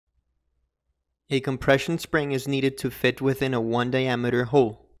A compression spring is needed to fit within a 1 diameter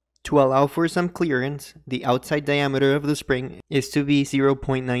hole. To allow for some clearance, the outside diameter of the spring is to be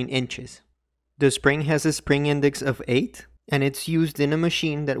 0.9 inches. The spring has a spring index of 8, and it's used in a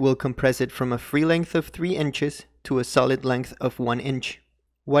machine that will compress it from a free length of 3 inches to a solid length of 1 inch.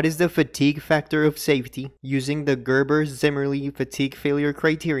 What is the fatigue factor of safety using the Gerber-Zimmerli fatigue failure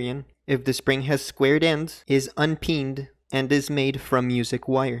criterion if the spring has squared ends, is un-peened, and is made from music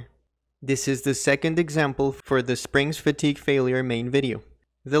wire? This is the second example for the springs fatigue failure main video.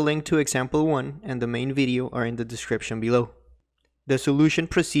 The link to example 1 and the main video are in the description below. The solution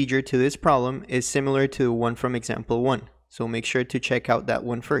procedure to this problem is similar to the one from example 1, so make sure to check out that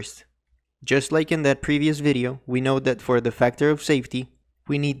one first. Just like in that previous video, we know that for the factor of safety,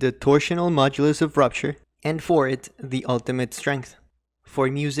 we need the torsional modulus of rupture, and for it, the ultimate strength. For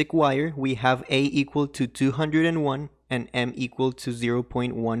music wire, we have A equal to 201 and M equal to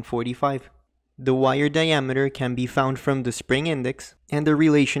 0.145. The wire diameter can be found from the spring index and the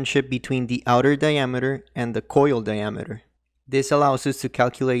relationship between the outer diameter and the coil diameter. This allows us to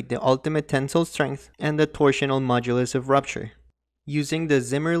calculate the ultimate tensile strength and the torsional modulus of rupture. Using the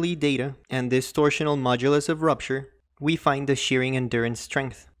Zimmerli data and this torsional modulus of rupture, we find the shearing endurance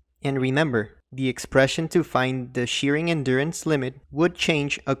strength. And remember, the expression to find the shearing endurance limit would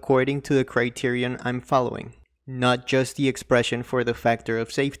change according to the criterion I'm following, not just the expression for the factor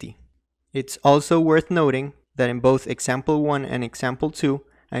of safety. It's also worth noting that in both example 1 and example 2,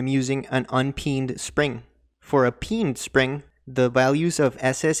 I'm using an un-peened spring. For a peened spring, the values of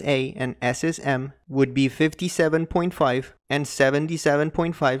SSA and SSM would be 57.5 and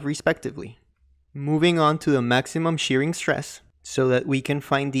 77.5 respectively. Moving on to the maximum shearing stress, so that we can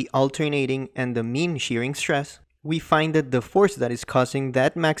find the alternating and the mean shearing stress, we find that the force that is causing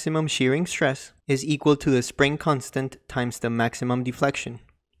that maximum shearing stress is equal to the spring constant times the maximum deflection.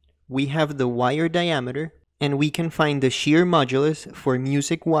 We have the wire diameter, and we can find the shear modulus for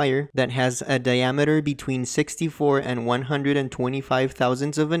music wire that has a diameter between 64 and 125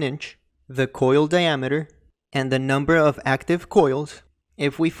 thousandths of an inch, the coil diameter, and the number of active coils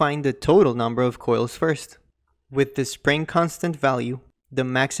if we find the total number of coils first. With the spring constant value, the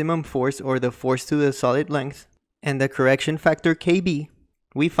maximum force or the force to the solid length, and the correction factor Kb,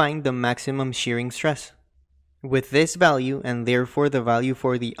 we find the maximum shearing stress. With this value, and therefore the value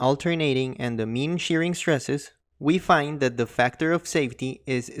for the alternating and the mean shearing stresses, we find that the factor of safety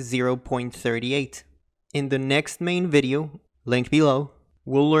is 0.38. In the next main video, linked below,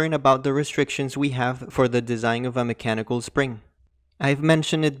 we'll learn about the restrictions we have for the design of a mechanical spring. I've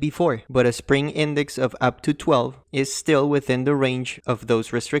mentioned it before, but a spring index of up to 12 is still within the range of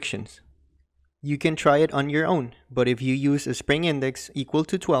those restrictions. You can try it on your own, but if you use a spring index equal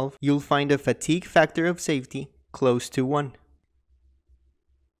to 12, you'll find a fatigue factor of safety close to 1.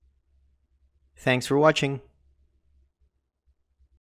 Thanks for watching.